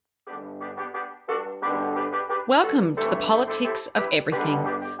Welcome to the Politics of Everything.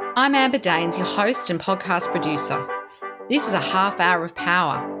 I'm Amber Daines, your host and podcast producer. This is a half hour of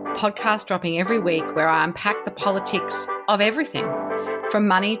power, a podcast dropping every week where I unpack the politics of everything, from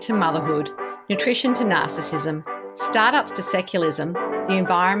money to motherhood, nutrition to narcissism, startups to secularism, the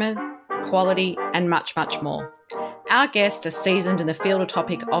environment, quality, and much, much more. Our guests are seasoned in the field or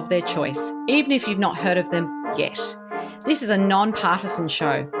topic of their choice, even if you've not heard of them yet. This is a non-partisan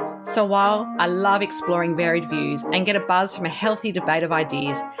show. So while I love exploring varied views and get a buzz from a healthy debate of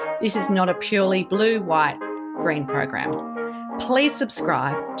ideas, this is not a purely blue, white, green program. Please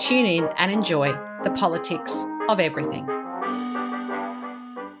subscribe, tune in and enjoy the politics of everything.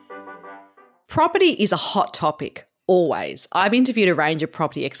 Property is a hot topic. Always. I've interviewed a range of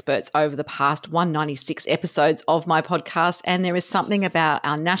property experts over the past 196 episodes of my podcast, and there is something about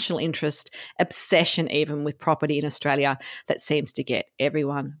our national interest, obsession even with property in Australia, that seems to get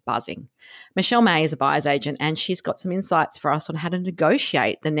everyone buzzing. Michelle May is a buyer's agent, and she's got some insights for us on how to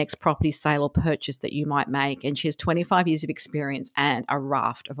negotiate the next property sale or purchase that you might make, and she has 25 years of experience and a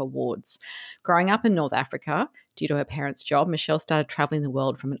raft of awards. Growing up in North Africa, due to her parents' job, Michelle started travelling the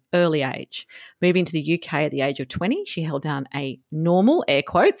world from an early age. Moving to the UK at the age of 20, she held down a normal, air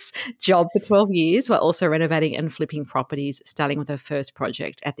quotes, job for 12 years while also renovating and flipping properties, starting with her first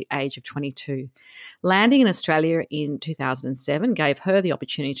project at the age of 22. Landing in Australia in 2007 gave her the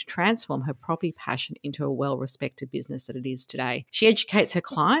opportunity to transform her property passion into a well-respected business that it is today. She educates her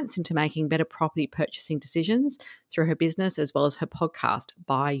clients into making better property purchasing decisions through her business as well as her podcast,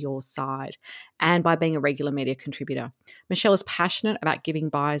 By Your Side, and by being a regular media contributor. Michelle is passionate about giving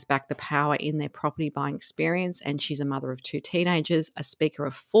buyers back the power in their property buying experience, and she's a mother of 2 teenagers, a speaker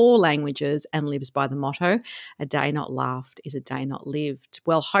of 4 languages, and lives by the motto, a day not laughed is a day not lived.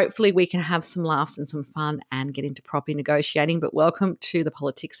 Well, hopefully we can have some laughs and some fun and get into property negotiating, but welcome to the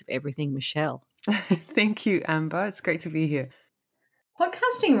Politics of Everything, Michelle. Thank you, Amber. It's great to be here.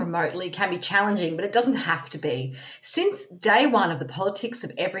 Podcasting remotely can be challenging, but it doesn't have to be. Since day one of the Politics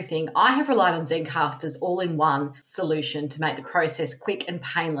of Everything, I have relied on Zencastr's all-in-one solution to make the process quick and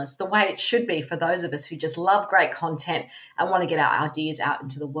painless, the way it should be for those of us who just love great content and want to get our ideas out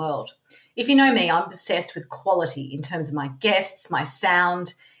into the world. If you know me, I'm obsessed with quality in terms of my guests, my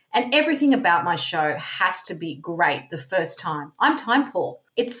sound, and everything about my show has to be great the first time. I'm time poor.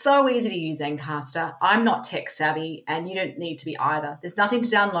 It's so easy to use Zencastr. I'm not tech savvy and you don't need to be either. There's nothing to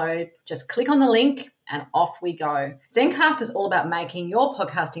download. Just click on the link and off we go. Zencastr is all about making your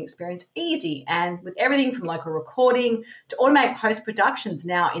podcasting experience easy, and with everything from local recording to automatic post-productions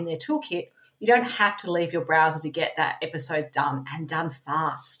now in their toolkit, you don't have to leave your browser to get that episode done, and done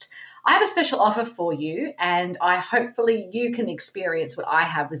fast. I have a special offer for you, and hopefully you can experience what I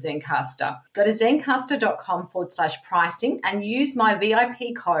have with Zencastr. Go to zencastr.com/pricing and use my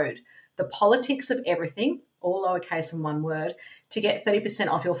VIP code, the Politics of Everything, all lowercase and one word, to get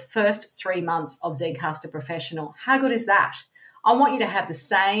 30% off your first 3 months of Zencastr Professional. How good is that? I want you to have the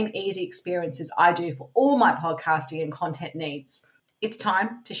same easy experiences I do for all my podcasting and content needs. It's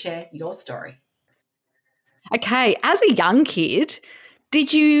time to share your story. Okay, as a young kid,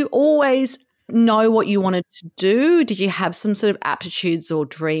 did you always know what you wanted to do? Did you have some sort of aptitudes or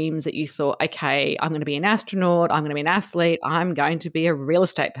dreams that you thought, okay, I'm going to be an astronaut, I'm going to be an athlete, I'm going to be a real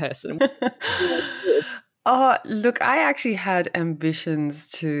estate person? Oh, look, I actually had ambitions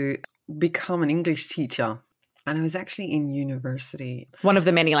to become an English teacher, and I was actually in university. One of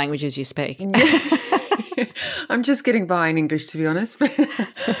the many languages you speak. I'm just getting by in English, to be honest.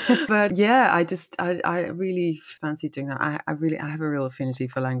 But yeah, I really fancy doing that. I have a real affinity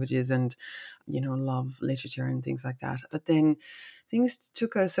for languages and, love literature and things like that. But then things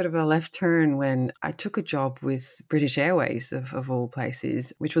took a sort of a left turn when I took a job with British Airways of all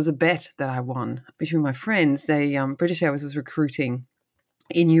places, which was a bet that I won between my friends. British Airways was recruiting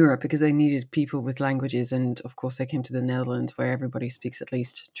in Europe because they needed people with languages, and of course they came to the Netherlands where everybody speaks at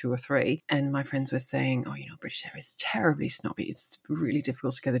least 2 or 3, and my friends were saying, British Airways is terribly snobby, it's really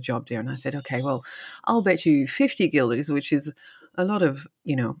difficult to get a job there. And I said, okay, well, I'll bet you 50 guilders, which is a lot of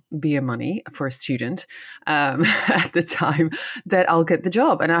beer money for a student at the time, that I'll get the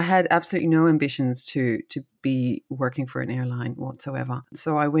job. And I had absolutely no ambitions to be working for an airline whatsoever.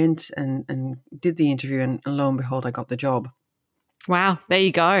 So I went and did the interview, and lo and behold, I got the job. Wow, there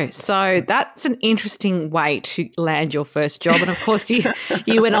you go. So that's an interesting way to land your first job. And of course, you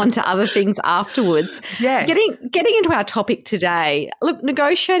went on to other things afterwards. Yes. Getting into our topic today, look,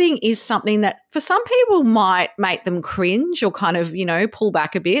 negotiating is something that for some people might make them cringe or kind of, pull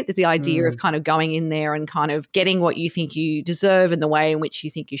back a bit. The idea of kind of going in there and kind of getting what you think you deserve in the way in which you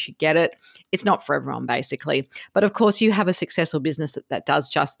think you should get it. It's not for everyone, basically. But of course, you have a successful business that does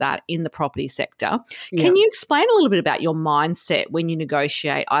just that in the property sector. Yeah. Can you explain a little bit about your mindset when you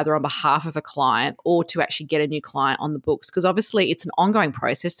negotiate either on behalf of a client or to actually get a new client on the books? Because obviously it's an ongoing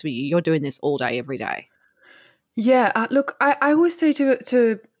process for you. You're doing this all day, every day. Yeah, look, I always say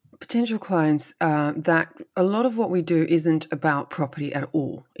to potential clients that a lot of what we do isn't about property at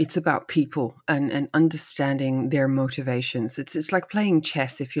all. It's about people and understanding their motivations. It's like playing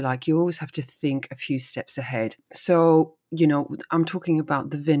chess, if you like. You always have to think a few steps ahead. So, I'm talking about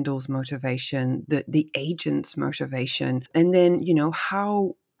the vendor's motivation, the agent's motivation, and then,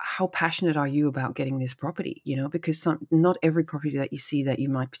 how passionate are you about getting this property? Because not every property that you see that you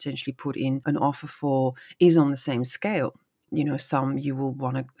might potentially put in an offer for is on the same scale. Some you will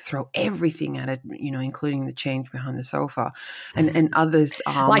want to throw everything at it, including the change behind the sofa, and others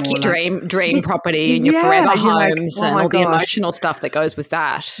are like more your dream property and your forever homes oh and my all the gosh. emotional stuff that goes with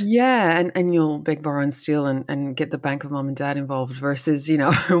that. Yeah, and you'll beg, borrow, and steal and get the bank of mom and dad involved versus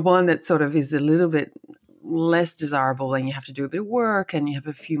one that sort of is a little bit less desirable and you have to do a bit of work and you have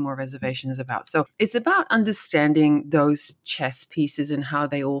a few more reservations about. So it's about understanding those chess pieces and how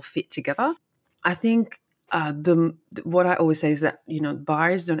they all fit together. I think what I always say is that,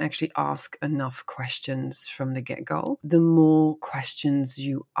 buyers don't actually ask enough questions from the get-go. The more questions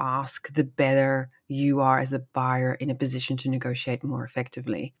you ask, the better you are as a buyer in a position to negotiate more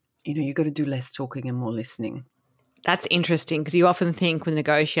effectively. You've got to do less talking and more listening. That's interesting because you often think when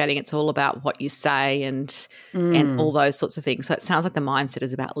negotiating it's all about what you say and all those sorts of things. So it sounds like the mindset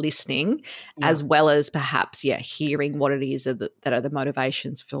is about listening as well as perhaps, hearing what it is that are the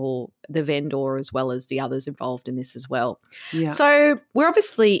motivations for the vendor as well as the others involved in this as well. Yeah. So we're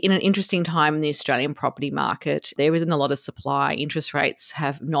obviously in an interesting time in the Australian property market. There isn't a lot of supply. Interest rates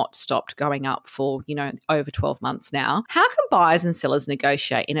have not stopped going up for, over 12 months now. How can buyers and sellers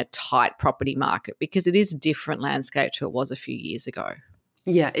negotiate in a tight property market? Because it is a different landscape to it was a few years ago.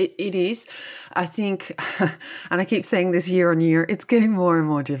 Yeah, it is. I think, and I keep saying this year on year, it's getting more and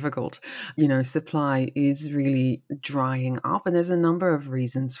more difficult. Supply is really drying up, and there's a number of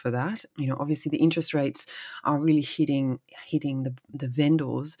reasons for that. Obviously the interest rates are really hitting the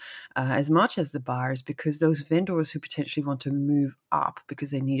vendors as much as the buyers, because those vendors who potentially want to move up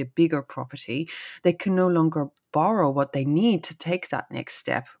because they need a bigger property, they can no longer borrow what they need to take that next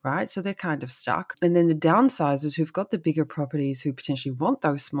step, right? So they're kind of stuck. And then the downsizers who've got the bigger properties, who potentially want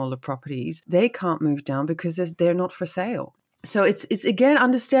those smaller properties, they can't move down because they're not for sale. So it's again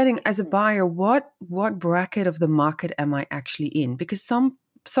understanding as a buyer what bracket of the market am I actually in? Because some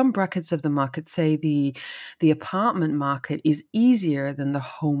brackets of the market say the apartment market is easier than the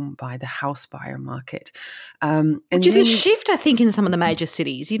house buyer market, which is a shift, I think, in some of the major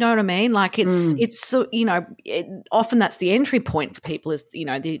cities. You know what I mean? Like it's often that's the entry point for people is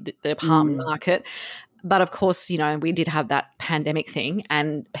the apartment market. But of course, we did have that pandemic thing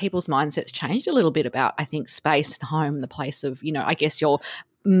and people's mindsets changed a little bit about, I think, space and home, the place of, I guess your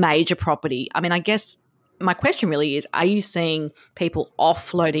major property. I mean, I guess my question really is, are you seeing people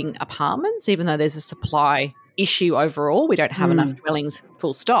offloading apartments even though there's a supply issue overall? We don't have enough dwellings,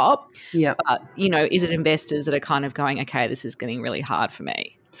 full stop. Yeah. But, is it investors that are kind of going, okay, this is getting really hard for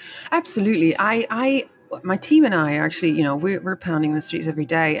me? Absolutely. My team and I actually, we're pounding the streets every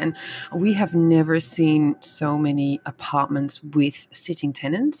day, and we have never seen so many apartments with sitting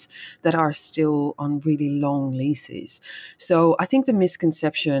tenants that are still on really long leases. So I think the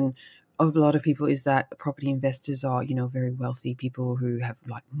misconception of a lot of people is that property investors are, very wealthy people who have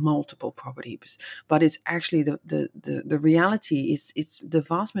like multiple properties, but it's actually the reality is it's the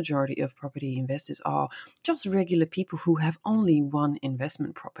vast majority of property investors are just regular people who have only one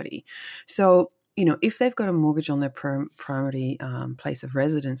investment property. So if they've got a mortgage on their primary place of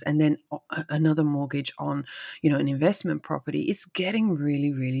residence and then another mortgage on, an investment property, it's getting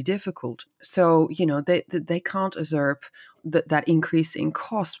really, really difficult. So, they can't absorb that increase in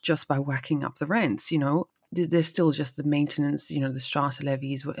cost just by whacking up the rents, There's still just the maintenance, the strata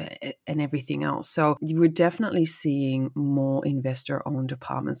levies and everything else. So you were definitely seeing more investor-owned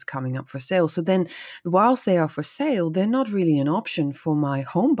apartments coming up for sale. So then whilst they are for sale, they're not really an option for my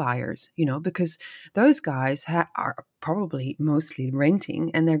home buyers, because those guys are probably mostly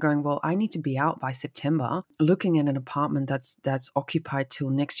renting and they're going, well, I need to be out by September. Looking at an apartment that's occupied till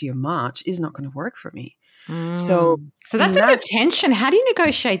next year, March, is not going to work for me. So that's a bit of tension. How do you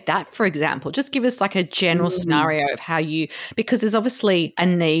negotiate that, for example? Just give us like a general scenario of how because there's obviously a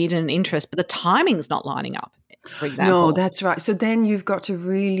need and interest, but the timing's not lining up. for No, example? that's right. So then you've got to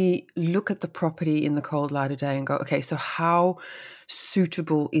really look at the property in the cold light of day and go, okay, so how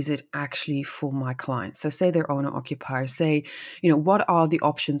suitable is it actually for my clients? So say they're owner occupiers, say, what are the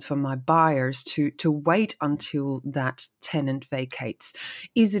options for my buyers to wait until that tenant vacates?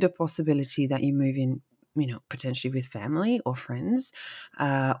 Is it a possibility that you move in, potentially with family or friends,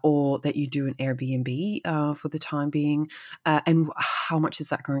 or that you do an Airbnb for the time being? And how much is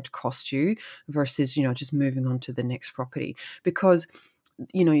that going to cost you versus, just moving on to the next property? Because,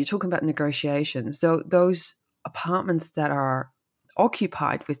 you're talking about negotiations. So those apartments that are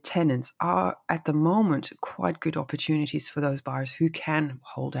occupied with tenants are at the moment quite good opportunities for those buyers who can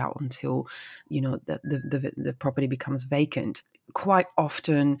hold out until the property becomes vacant. Quite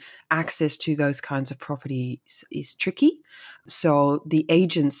often access to those kinds of properties is tricky, so the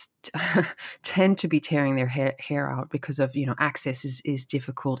agents tend to be tearing their hair out because of access is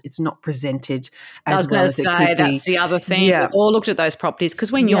difficult. It's not presented I as was going well to as it say could that's be. the other thing. We've Yeah, all looked at those properties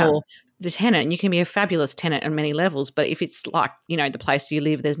because when yeah. you're the tenant, you can be a fabulous tenant on many levels. But if it's like, the place you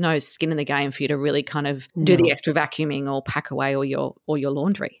live, there's no skin in the game for you to really kind of do the No. extra vacuuming or pack away or your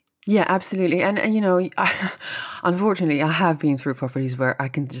laundry. Yeah, absolutely. And unfortunately, I have been through properties where I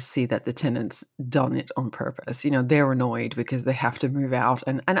can just see that the tenants done it on purpose. They're annoyed because they have to move out.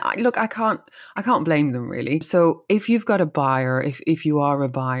 And look, I can't blame them really. So if you've got a buyer, if you are a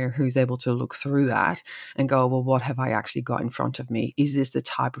buyer who's able to look through that and go, well, what have I actually got in front of me? Is this the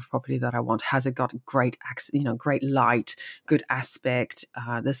type of property that I want? Has it got great great light, good aspect,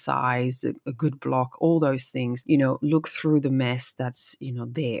 the size, a good block, all those things? Look through the mess that's,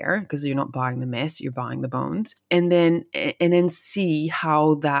 there, because you're not buying the mess, you're buying the bones. And then see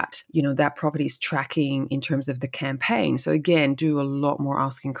how that property is tracking in terms of the campaign. So again, do a lot more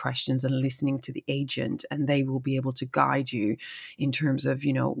asking questions and listening to the agent, and they will be able to guide you in terms of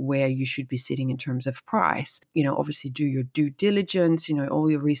where you should be sitting in terms of price. Obviously do your due diligence,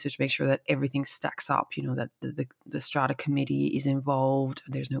 all your research, make sure that everything stacks up, that the strata committee is involved,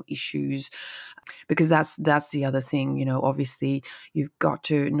 there's no issues, because that's the other thing. Obviously you've got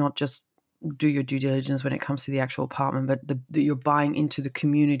to not just do your due diligence when it comes to the actual apartment, but you're buying into the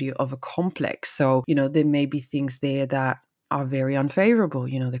community of a complex. So, there may be things there that are very unfavorable.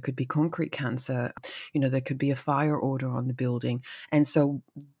 There could be concrete cancer, there could be a fire order on the building. And so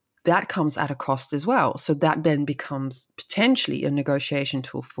that comes at a cost as well. So that then becomes potentially a negotiation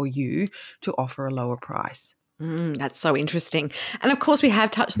tool for you to offer a lower price. That's so interesting. And of course, we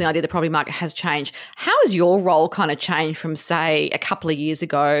have touched on the idea the property market has changed. How has your role kind of changed from, say, a couple of years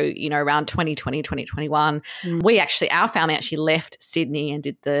ago, around 2020, 2021? Our family actually left Sydney and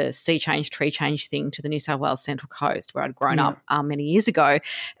did the sea change, tree change thing to the New South Wales Central Coast where I'd grown up many years ago.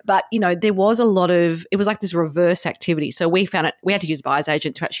 But, there was it was like this reverse activity. So we had to use a buyer's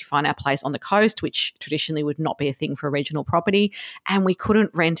agent to actually find our place on the coast, which traditionally would not be a thing for a regional property. And we couldn't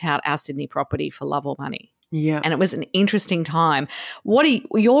rent out our Sydney property for love or money. Yeah. And it was an interesting time.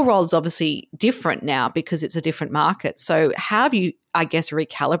 Your role is obviously different now because it's a different market. So how have you, I guess,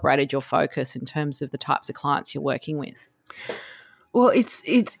 recalibrated your focus in terms of the types of clients you're working with? Well,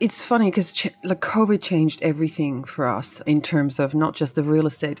 it's funny because COVID changed everything for us in terms of not just the real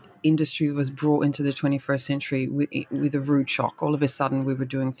estate industry was brought into the 21st century with a rude shock. All of a sudden, we were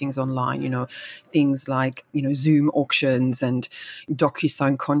doing things online, things like Zoom auctions and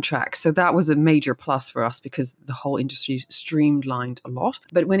DocuSign contracts. So that was a major plus for us because the whole industry streamlined a lot.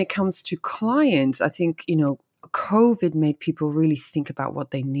 But when it comes to clients, I think COVID made people really think about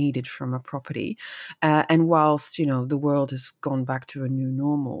what they needed from a property. And whilst, the world has gone back to a new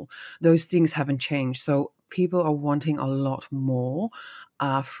normal, those things haven't changed. So people are wanting a lot more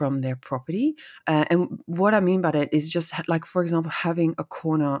from their property. And what I mean by that is just like, for example, having a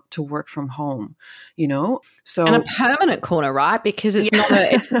corner to work from home, So and a permanent corner, right? Because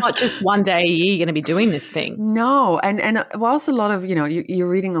it's not just one day a year you're going to be doing this thing. No, and whilst a lot of you're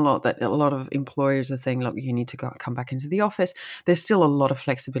reading a lot that a lot of employers are saying, look, you need to come back into the office. There's still a lot of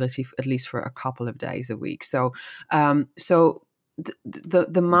flexibility, at least for a couple of days a week. So,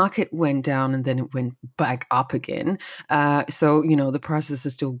 the market went down and then it went back up again. So the prices are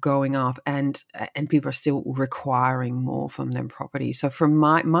still going up, and people are still requiring more from their property. So from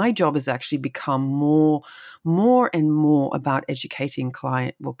my job has actually become more and more about educating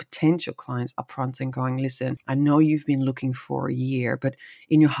potential clients upfront and going, listen, I know you've been looking for a year, but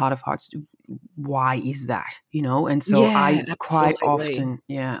in your heart of hearts, why is that? And so I quite often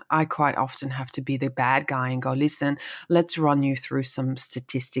have to be the bad guy and go, listen, let's run you through some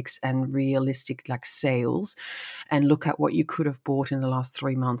statistics and realistic sales and look at what you could have bought in the last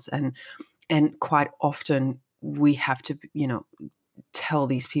 3 months. And quite often we have to, tell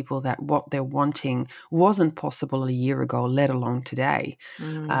these people that what they're wanting wasn't possible a year ago, let alone today.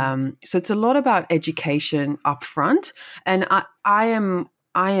 So it's a lot about education upfront. And I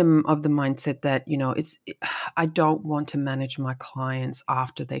am of the mindset that, I don't want to manage my clients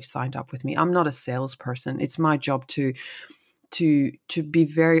after they've signed up with me. I'm not a salesperson. It's my job to be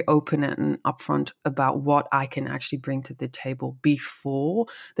very open and upfront about what I can actually bring to the table before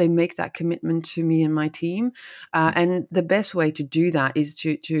they make that commitment to me and my team. And the best way to do that is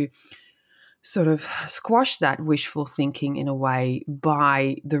to sort of squash that wishful thinking in a way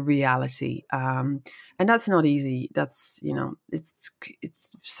by the reality. And that's not easy. That's,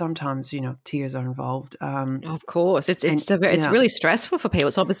 it's sometimes, tears are involved. Of course. It's really stressful for people.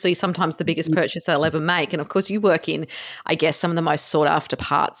 It's obviously sometimes the biggest purchase they'll ever make. And of course you work in, I guess, some of the most sought after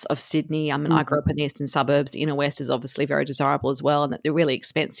parts of Sydney. I mean, I grew up in the eastern suburbs. Inner west is obviously very desirable as well. And that the really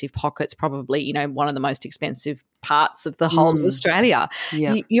expensive pockets, probably, one of the most expensive parts of the whole of Australia.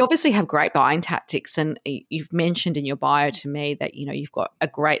 Yeah. You obviously have great buying tactics, and you've mentioned in your bio to me that you've got a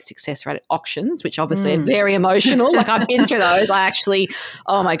great success rate at auctions, which obviously are very emotional. Like I've been through those. I actually,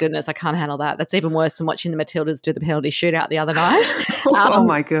 oh my goodness, I can't handle that. That's even worse than watching the Matildas do the penalty shootout the other night. Oh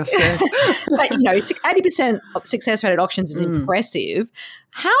my gosh, yes. But 80% success rate at auctions is impressive.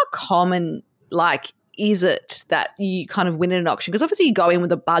 How common, is it that you kind of win at an auction? Because obviously you go in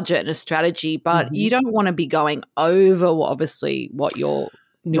with a budget and a strategy, but you don't want to be going over what your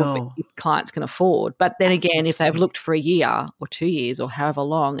clients can afford. But then again, if they've looked for a year or 2 years or however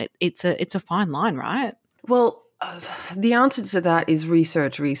long, it's a fine line, right? Well, the answer to that is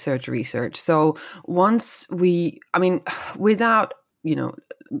research. So without,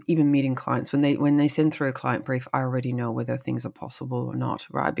 even meeting clients, when they send through a client brief, I already know whether things are possible or not,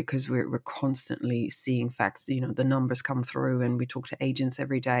 right? Because we're constantly seeing facts, the numbers come through, and we talk to agents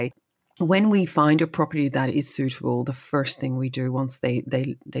every day. When we find a property that is suitable, the first thing we do once they've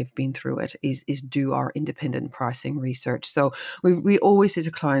been through it is do our independent pricing research. So we always say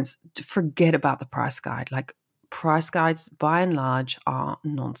to clients to forget about the price guide. Like, price guides by and large are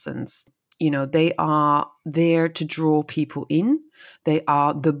nonsense. They are there to draw people in. They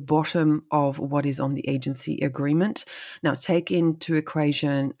are the bottom of what is on the agency agreement. Now, take into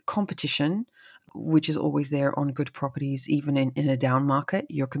equation competition, which is always there on good properties. Even in a down market,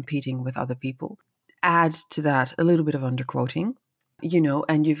 you're competing with other people. Add to that a little bit of underquoting,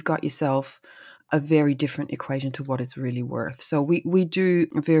 and you've got yourself a very different equation to what it's really worth. So we do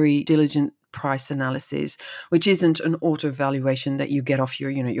very diligent price analysis, which isn't an auto valuation that you get off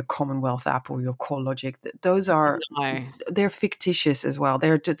your Commonwealth app or your CoreLogic. Those are they're fictitious as well.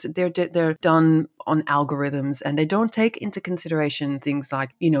 They're done on algorithms, and they don't take into consideration things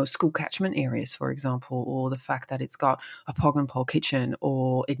like school catchment areas, for example, or the fact that it's got a pog and pole kitchen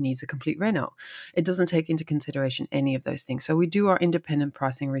or it needs a complete reno. It doesn't take into consideration any of those things. So we do our independent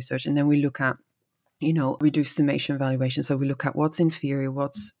pricing research, and then we look at we do summation valuation. So we look at what's inferior,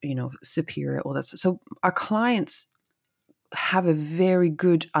 what's, superior, all that. So our clients have a very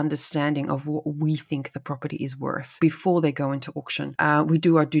good understanding of what we think the property is worth before they go into auction. We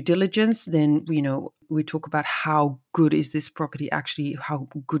do our due diligence. Then, we talk about how good is this property actually, how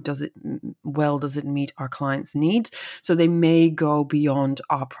good does it meet our clients' needs. So they may go beyond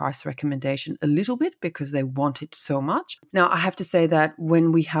our price recommendation a little bit because they want it so much. Now, I have to say that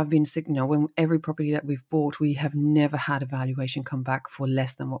when we have been, when every property that we've bought, we have never had a valuation come back for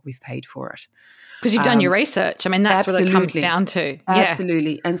less than what we've paid for it. Because you've done your research. I mean, that's what it comes down to.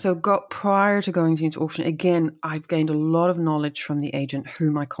 Absolutely. And so prior to going into auction, again, I've gained a lot of knowledge from the agent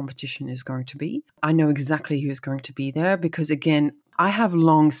who my competition is going to be. I know exactly who is going to be there because, again, I have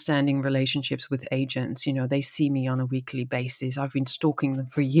long-standing relationships with agents. They see me on a weekly basis. I've been stalking them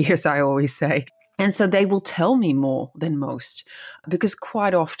for years, I always say. And so they will tell me more than most because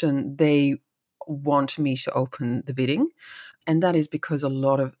quite often they want me to open the bidding. And that is because a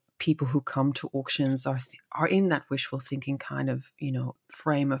lot of people who come to auctions are in that wishful thinking kind of,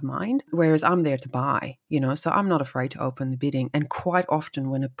 frame of mind, whereas I'm there to buy, so I'm not afraid to open the bidding. And quite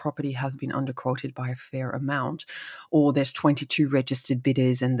often when a property has been underquoted by a fair amount, or there's 22 registered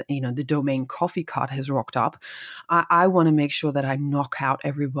bidders and, the Domain coffee cart has rocked up, I want to make sure that I knock out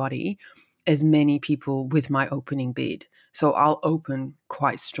everybody, as many people with my opening bid. So I'll open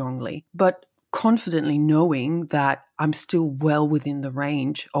quite strongly, but confidently knowing that I'm still well within the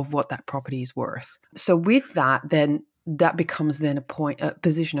range of what that property is worth. So with that, then that becomes then a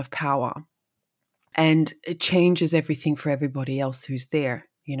position of power, and it changes everything for everybody else who's there,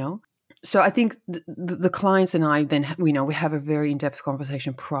 So I think the clients and I then, we have a very in-depth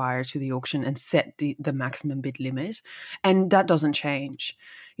conversation prior to the auction and set the maximum bid limit, and that doesn't change.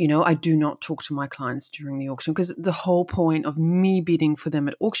 I do not talk to my clients during the auction, because the whole point of me bidding for them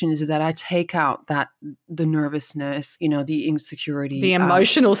at auction is that I take out the nervousness, the insecurity, the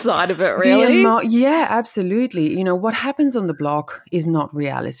emotional side of it, really. Yeah, absolutely. What happens on the block is not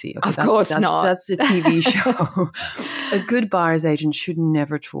reality. Okay, of course not. That's a TV show. A good buyer's agent should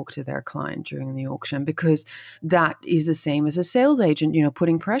never talk to their client during the auction, because that is the same as a sales agent,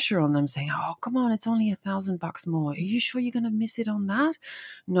 putting pressure on them, saying, "Oh, come on, it's only $1,000 more. Are you sure you're going to miss it on that?"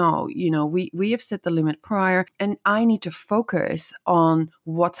 No, we have set the limit prior, and I need to focus on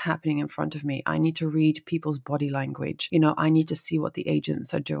what's happening in front of me. I need to read people's body language. I need to see what the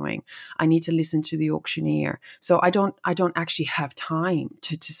agents are doing. I need to listen to the auctioneer. So I don't actually have time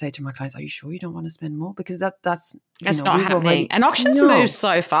to say to my clients, "Are you sure you don't want to spend more?" Because that's not happening. And auctions move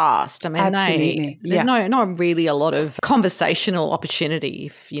so fast. I mean, absolutely. There's not really a lot of conversational opportunity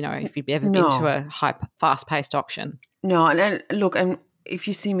if you've ever been to a fast-paced auction. No, and look, and if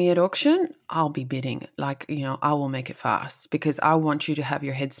you see me at auction, I'll be bidding. I will make it fast, because I want you to have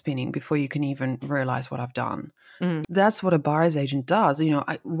your head spinning before you can even realize what I've done. That's what a buyer's agent does.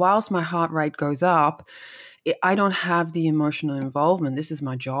 Whilst my heart rate goes up, I don't have the emotional involvement. This is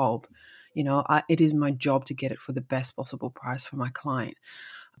my job. It is my job to get it for the best possible price for my client.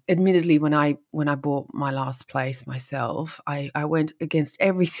 Admittedly, when I bought my last place myself, I went against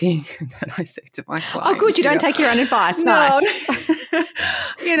everything that I say to my client. Oh, good. You don't take your own advice. No. Nice.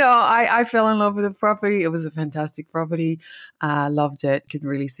 I fell in love with the property. It was a fantastic property. I loved it. Could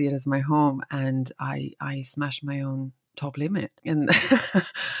really see it as my home. And I smashed my own top limit. And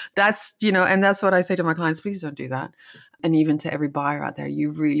that's what I say to my clients, please don't do that. And even to every buyer out there,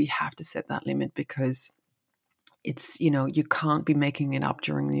 you really have to set that limit, because it's, you can't be making it up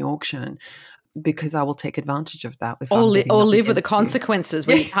during the auction, because I will take advantage of that. Or live with the consequences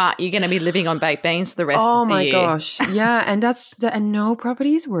where you're going to be living on baked beans for the rest of the year. Oh my gosh. Yeah. And and no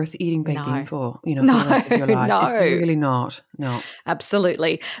property is worth eating baked beans for, for the rest of your life. No. It's really not. No.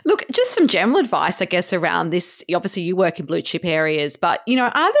 Absolutely. Look, just some general advice, I guess, around this. Obviously, you work in blue chip areas, but,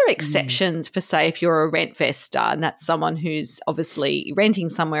 are there exceptions for, say, if you're a rent vestor and that's someone who's obviously renting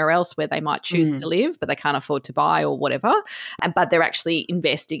somewhere else where they might choose to live, but they can't afford to buy or whatever, but they're actually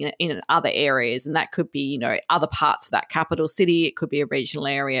investing in other areas, and that could be, other parts of that capital city. It could be a regional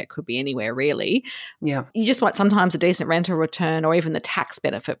area. It could be anywhere, really. Yeah. You just want sometimes a decent rental return, or even the tax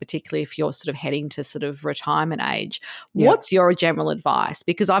benefit, particularly if you're sort of heading to sort of retirement age. Yeah. What's your general advice?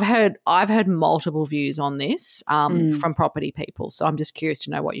 Because I've heard multiple views on this from property people. So I'm just curious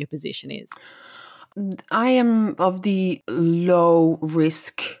to know what your position is. I am of the low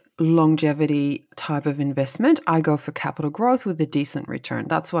risk longevity type of investment. I go for capital growth with a decent return.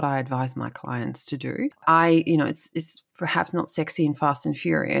 That's what I advise my clients to do. It's perhaps not sexy and fast and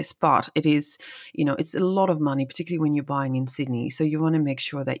furious, but it is, it's a lot of money, particularly when you're buying in Sydney. So you want to make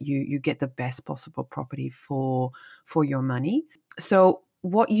sure that you get the best possible property for your money. So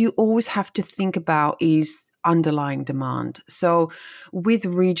what you always have to think about is underlying demand. So with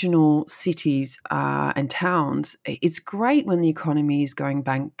regional cities and towns, it's great when the economy is going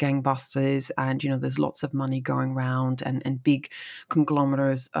gangbusters and, there's lots of money going around and big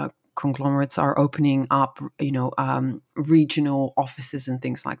conglomerates are opening up, regional offices and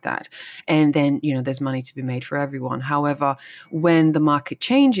things like that. And then, there's money to be made for everyone. However, when the market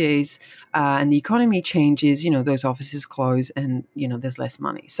changes and the economy changes, those offices close and, there's less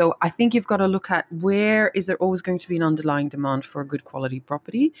money. So I think you've got to look at where is there always going to be an underlying demand for a good quality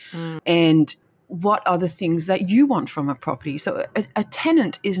property and what are the things that you want from a property. So a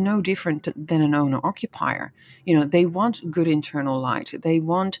tenant is no different than an owner-occupier. They want good internal light. They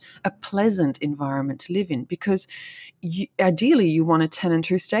want a pleasant environment to live in, because ideally you want a tenant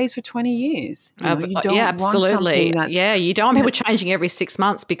who stays for 20 years. You don't absolutely. Want you don't want people changing every 6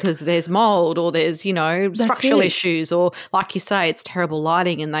 months because there's mold or there's, structural issues, or like you say, it's terrible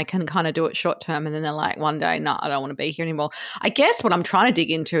lighting and they can kind of do it short term and then they're like one day, no, I don't want to be here anymore. I guess what I'm trying to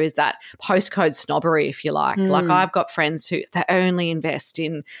dig into is that postcode snobbery, if you like. Like I've got friends who they only invest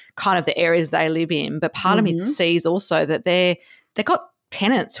in kind of the areas they live in, but part of me sees also that they've got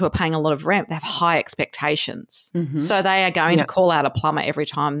tenants who are paying a lot of rent. They have high expectations. So they are going to call out a plumber every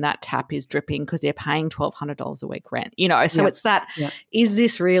time that tap is dripping because they're paying $1,200 a week rent. So it's that, is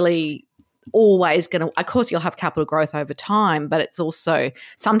this really always going to, of course you'll have capital growth over time, but it's also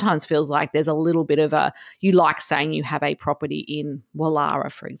sometimes feels like there's a little bit of you like saying you have a property in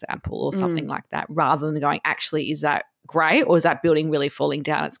Wallara, for example, or something like that, rather than going, actually, is that great or is that building really falling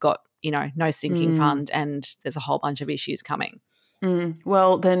down? It's got, no sinking fund and there's a whole bunch of issues coming.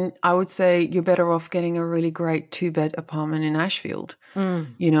 Well, then I would say you're better off getting a really great 2-bed apartment in Ashfield,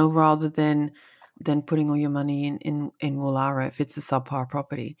 rather than than putting all your money in Woollahra if it's a subpar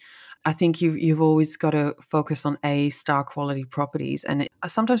property. I think you've always got to focus on star quality properties. And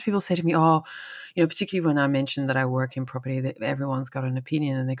sometimes people say to me, oh, particularly when I mention that I work in property, that everyone's got an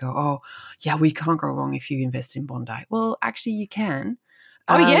opinion and they go, oh, yeah, we can't go wrong if you invest in Bondi. Well, actually you can.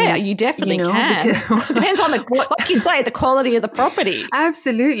 Oh, yeah, you definitely can. Because depends on like you say, the quality of the property.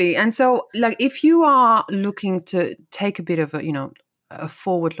 Absolutely. And so like if you are looking to take a bit of a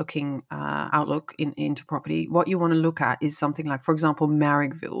forward-looking outlook into property, what you want to look at is something like, for example,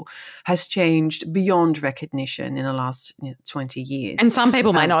 Marrickville has changed beyond recognition in the last 20 years. And some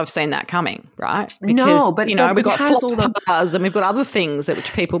people may not have seen that coming, right? Because, no, but we've got floors and we've got other things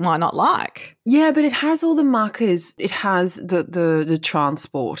which people might not like. Yeah, but it has all the markers. It has the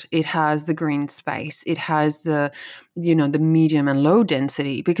transport. It has the green space. It has the medium and low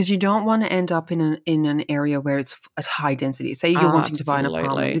density, because you don't want to end up in an area where it's at high density. Say you're wanting to buy an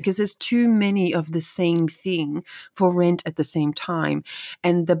apartment, because there's too many of the same thing for rent at the same time,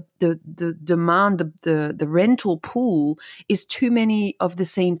 and the demand, the rental pool is too many of the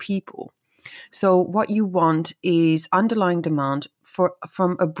same people. So what you want is underlying demand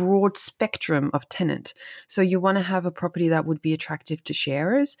from a broad spectrum of tenant. So you want to have a property that would be attractive to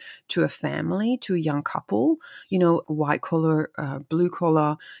sharers, to a family, to a young couple, white collar, blue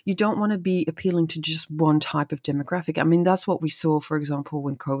collar. You don't want to be appealing to just one type of demographic. I mean, that's what we saw, for example,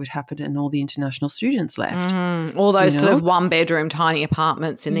 when COVID happened and all the international students left. All those sort of one bedroom tiny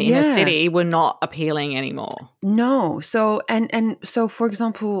apartments in the inner city were not appealing anymore. No. So, and so, for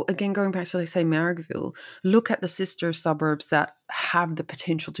example, again, going back to, let's say, Marrickville, look at the sister suburbs that have the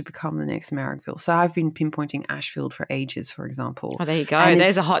potential to become the next Marrickville. So I've been pinpointing Ashfield for ages, for example. Oh, there you go.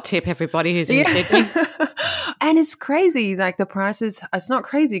 There's a hot tip, everybody who's in Sydney. And it's crazy. Like the prices, it's not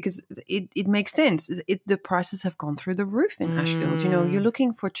crazy because it makes sense. The prices have gone through the roof in Ashfield. You're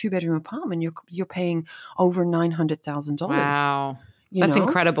looking for a 2-bedroom apartment. You're paying over $900,000. Wow. That's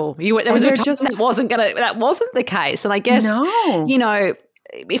incredible. There was a time that wasn't the case. And I guess,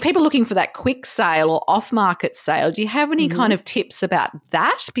 if people are looking for that quick sale or off-market sale, do you have any kind of tips about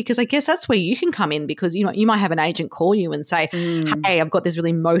that? Because I guess that's where you can come in, because, you might have an agent call you and say, hey, I've got this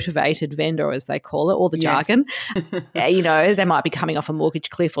really motivated vendor, as they call it, or the jargon. They might be coming off a mortgage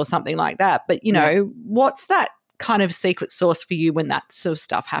cliff or something like that. But, what's that kind of secret sauce for you when that sort of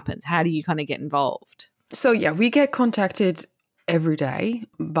stuff happens? How do you kind of get involved? So, we get contacted every day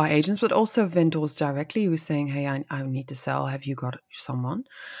by agents, but also vendors directly who are saying, hey, I need to sell. Have you got someone?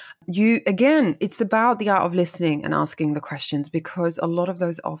 It's about the art of listening and asking the questions, because a lot of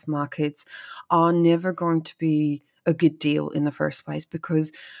those off markets are never going to be a good deal in the first place,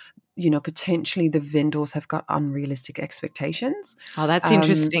 because potentially the vendors have got unrealistic expectations. Oh, that's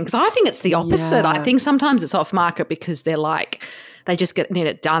interesting, because I think it's the opposite. I think sometimes it's off market because they're like, they just need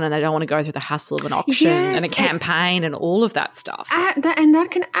it done and they don't want to go through the hassle of an auction and a campaign and all of that stuff. And that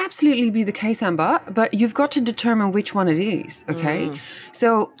can absolutely be the case, Amber, but you've got to determine which one it is, okay?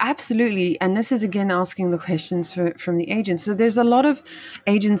 So absolutely, and this is again asking the questions from the agents. So there's a lot of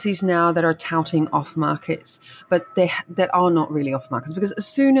agencies now that are touting off markets, but that are not really off markets, because as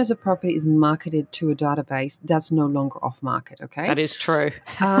soon as a property is marketed to a database, that's no longer off market, okay? That is true.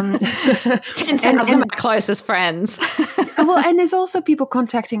 10,000 of my closest friends. Well, and there's also people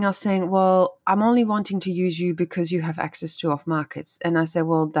contacting us saying, well, I'm only wanting to use you because you have access to off markets. And I say,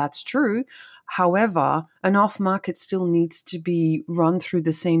 well, that's true. However, an off market still needs to be run through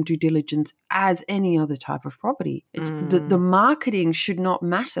the same due diligence as any other type of property. The marketing should not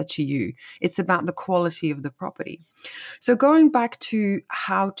matter to you. It's about the quality of the property. So going back to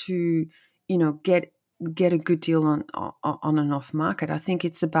how to, get a good deal on an off market, I think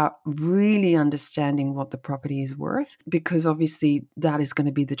it's about really understanding what the property is worth, because obviously that is going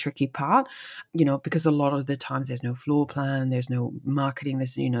to be the tricky part, because a lot of the times there's no floor plan, there's no marketing,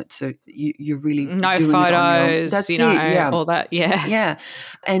 there's, so you're really no doing photos, that's all that. Yeah.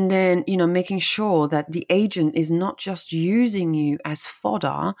 And then, making sure that the agent is not just using you as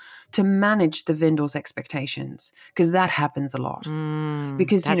fodder to manage the vendor's expectations, because that happens a lot.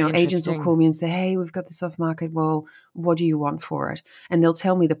 Because, agents will call me and say, hey, we've got this off market. Well, what do you want for it? And they'll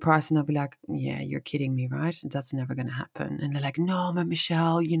tell me the price and I'll be like, yeah, you're kidding me, right? That's never going to happen. And they're like, no, but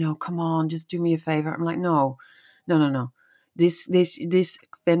Michelle, come on, just do me a favor. I'm like, no. This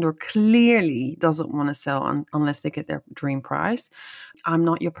vendor clearly doesn't want to sell unless they get their dream price. I'm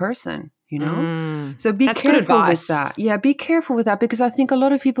not your person. you know? Mm, So be that's good careful with advice. that. Yeah, be careful with that, because I think a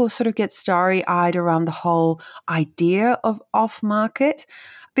lot of people sort of get starry-eyed around the whole idea of off-market,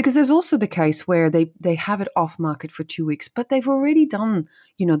 because there's also the case where they have it off-market for 2 weeks, but they've already done,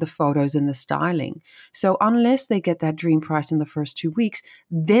 the photos and the styling. So unless they get that dream price in the first 2 weeks,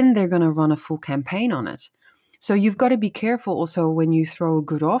 then they're going to run a full campaign on it. So you've got to be careful also when you throw a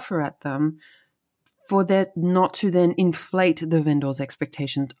good offer at them, for that not to then inflate the vendor's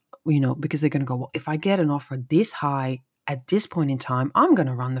expectations, because they're going to go, well, if I get an offer this high at this point in time, I'm going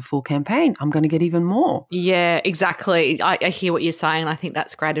to run the full campaign. I'm going to get even more. Yeah, exactly. I hear what you're saying, and I think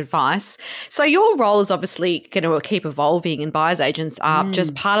that's great advice. So your role is obviously going to keep evolving, and buyers agents are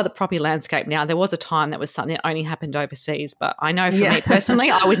just part of the property landscape now. There was a time that was something that only happened overseas, but I know for me personally,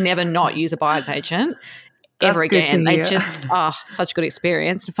 I would never not use a buyer's agent ever That's good to again. They hear. just, such good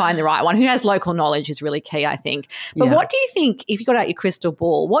experience. To find the right one who has local knowledge is really key, I think. But Yeah. what do you think, if you got out your crystal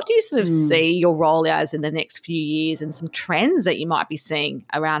ball, what do you sort of see your role as in the next few years, and some trends that you might be seeing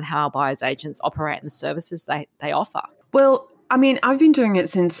around how buyers agents operate and the services they offer? Well, I mean, I've been doing it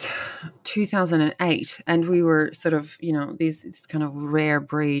since 2008, and we were sort of, this kind of rare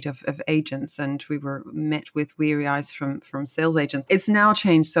breed of agents, and we were met with weary eyes from sales agents. It's now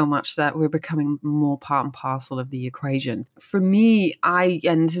changed so much that we're becoming more part and parcel of the equation. For me,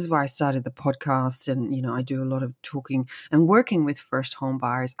 and this is why I started the podcast, and, I do a lot of talking and working with first home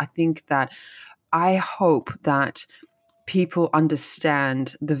buyers. I think that I hope that people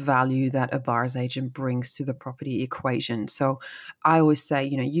understand the value that a buyer's agent brings to the property equation. So I always say,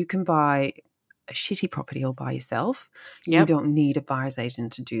 you can buy a shitty property all by yourself. You Yep. don't need a buyer's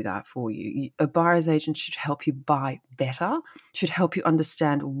agent to do that for you. A buyer's agent should help you buy better, should help you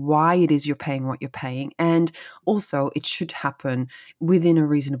understand why it is you're paying what you're paying. And also it should happen within a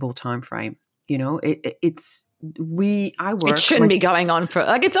reasonable time frame. It shouldn't be going on for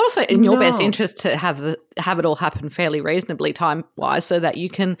it's also in your best interest to have it all happen fairly reasonably time wise, so that you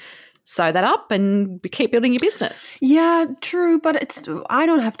can sew that up and keep building your business. Yeah, true, but I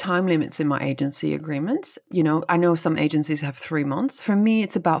don't have time limits in my agency agreements. I know some agencies have 3 months. For me,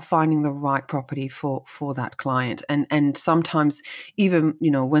 it's about finding the right property for that client, and sometimes even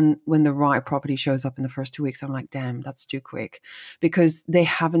when the right property shows up in the first 2 weeks, I'm like, damn, that's too quick, because they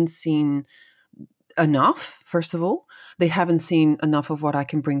haven't seen enough. First of all, they haven't seen enough of what I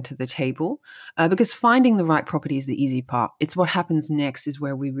can bring to the table, because finding the right property is the easy part. It's what happens next is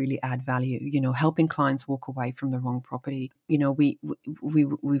where we really add value, helping clients walk away from the wrong property. We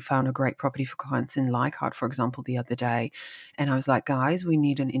found a great property for clients in Leichhardt, for example, the other day, and I was like, guys, we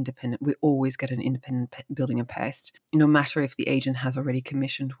need we always get an independent building and pest, no matter if the agent has already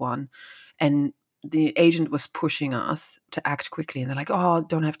commissioned one. And the agent was pushing us to act quickly, and they're like, oh,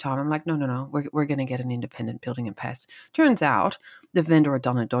 don't have time. I'm like, no, we're going to get an independent building and pest. Turns out the vendor had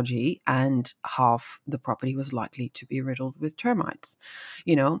done it dodgy, and half the property was likely to be riddled with termites.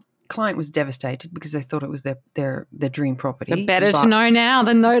 Client was devastated because they thought it was their dream property. Better to know now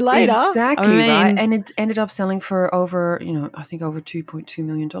than know later. Exactly, right? And it ended up selling for over, I think over $2.2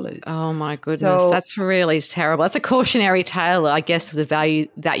 million. Oh my goodness, that's really terrible. That's a cautionary tale, I guess, of the value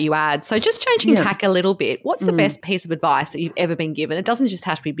that you add. So just changing tack a little bit, what's the best piece of advice that you've ever been given? It doesn't just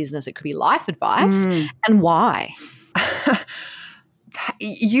have to be business, it could be life advice, and why?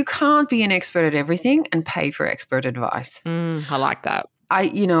 You can't be an expert at everything and pay for expert advice. I like that.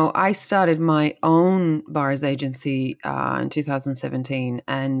 I started my own buyer's agency in 2017,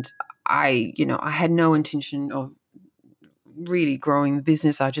 and I had no intention of really growing the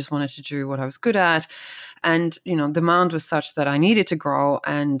business. I just wanted to do what I was good at, and demand was such that I needed to grow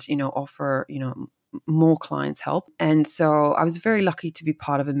and offer more clients help. And so I was very lucky to be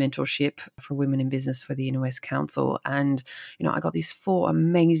part of a mentorship for women in business for the Inner West Council. And, I got these 4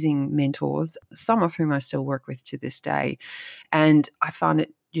 amazing mentors, some of whom I still work with to this day. And I found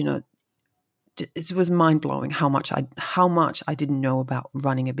it, it was mind blowing how much I didn't know about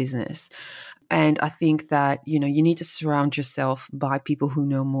running a business. And I think that, you need to surround yourself by people who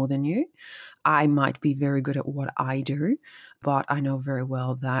know more than you. I might be very good at what I do, but I know very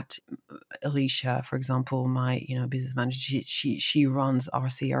well that Alicia, for example, my business manager, she runs our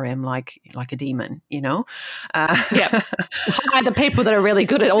CRM like a demon. Yeah, the people that are really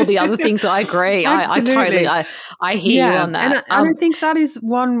good at all the other things. I agree. I totally I hear you on that. And I think that is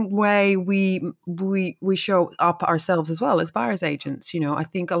one way we show up ourselves as well as buyer's agents. I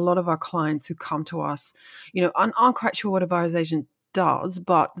think a lot of our clients who come to us, aren't quite sure what a buyer's agent does,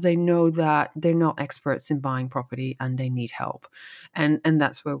 but they know that they're not experts in buying property and they need help. And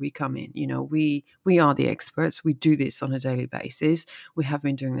that's where we come in. We are the experts. We do this on a daily basis. We have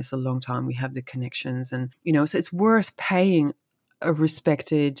been doing this a long time. We have the connections, and so it's worth paying a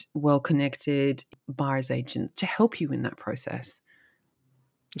respected, well-connected buyer's agent to help you in that process.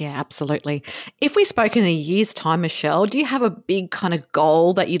 Yeah, absolutely. If we spoke in a year's time, Michelle, do you have a big kind of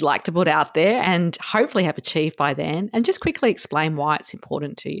goal that you'd like to put out there and hopefully have achieved by then? And just quickly explain why it's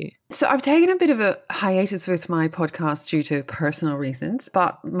important to you. So I've taken a bit of a hiatus with my podcast due to personal reasons,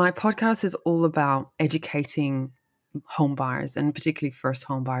 but my podcast is all about educating home buyers and particularly first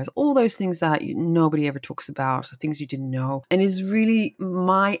home buyers, all those things that nobody ever talks about, things you didn't know. And is really,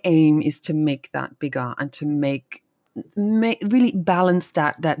 my aim is to make that bigger and to make really balance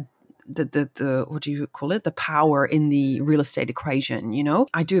the what do you call it? The power in the real estate equation. You know,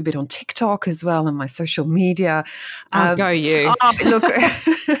 I do a bit on TikTok as well and my social media. Go you. Look,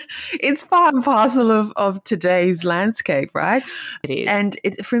 it's part and parcel of today's landscape, right? It is. And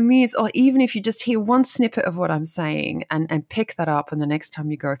for me, it's even if you just hear one snippet of what I'm saying and pick that up, and the next time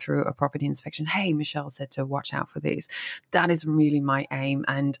you go through a property inspection, hey, Michelle said to watch out for this. That is really my aim.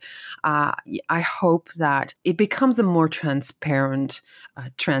 And I hope that it becomes a more transparent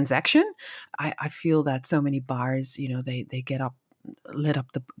transaction. I feel that so many buyers, they led up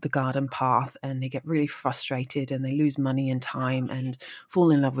the garden path and they get really frustrated and they lose money and time and fall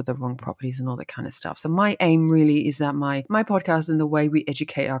in love with the wrong properties and all that kind of stuff. So my aim really is that my podcast and the way we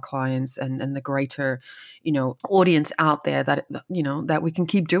educate our clients and the greater, audience out there that we can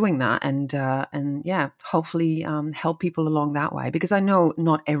keep doing that and hopefully help people along that way, because I know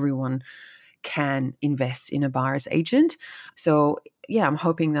not everyone can invest in a buyer's agent. So yeah, I'm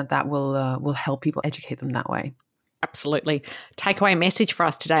hoping that will help people, educate them that way. Absolutely. Takeaway message for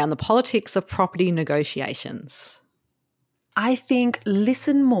us today on the politics of property negotiations. I think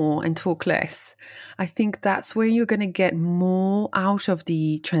listen more and talk less. I think that's where you're going to get more out of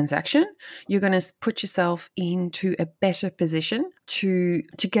the transaction. You're going to put yourself into a better position to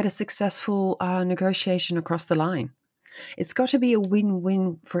get a successful negotiation across the line. It's got to be a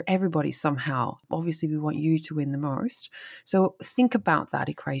win-win for everybody somehow. Obviously, we want you to win the most. So think about that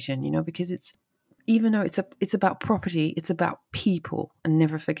equation, because even though it's about property, it's about people, and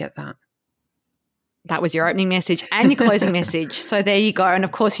never forget that. That was your opening message and your closing message. So there you go. And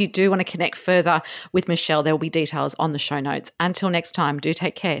of course, you do want to connect further with Michelle. There will be details on the show notes. Until next time, do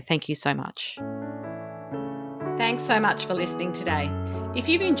take care. Thank you so much. Thanks so much for listening today. If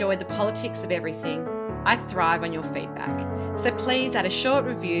you've enjoyed the politics of everything, I thrive on your feedback. So please add a short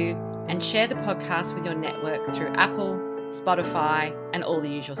review and share the podcast with your network through Apple, Spotify, and all the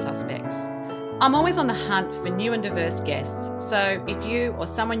usual suspects. I'm always on the hunt for new and diverse guests. So if you or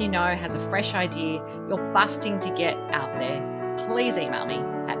someone you know has a fresh idea you're busting to get out there, please email me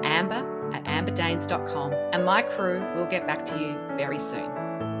at amber@amberdanes.com and my crew will get back to you very soon.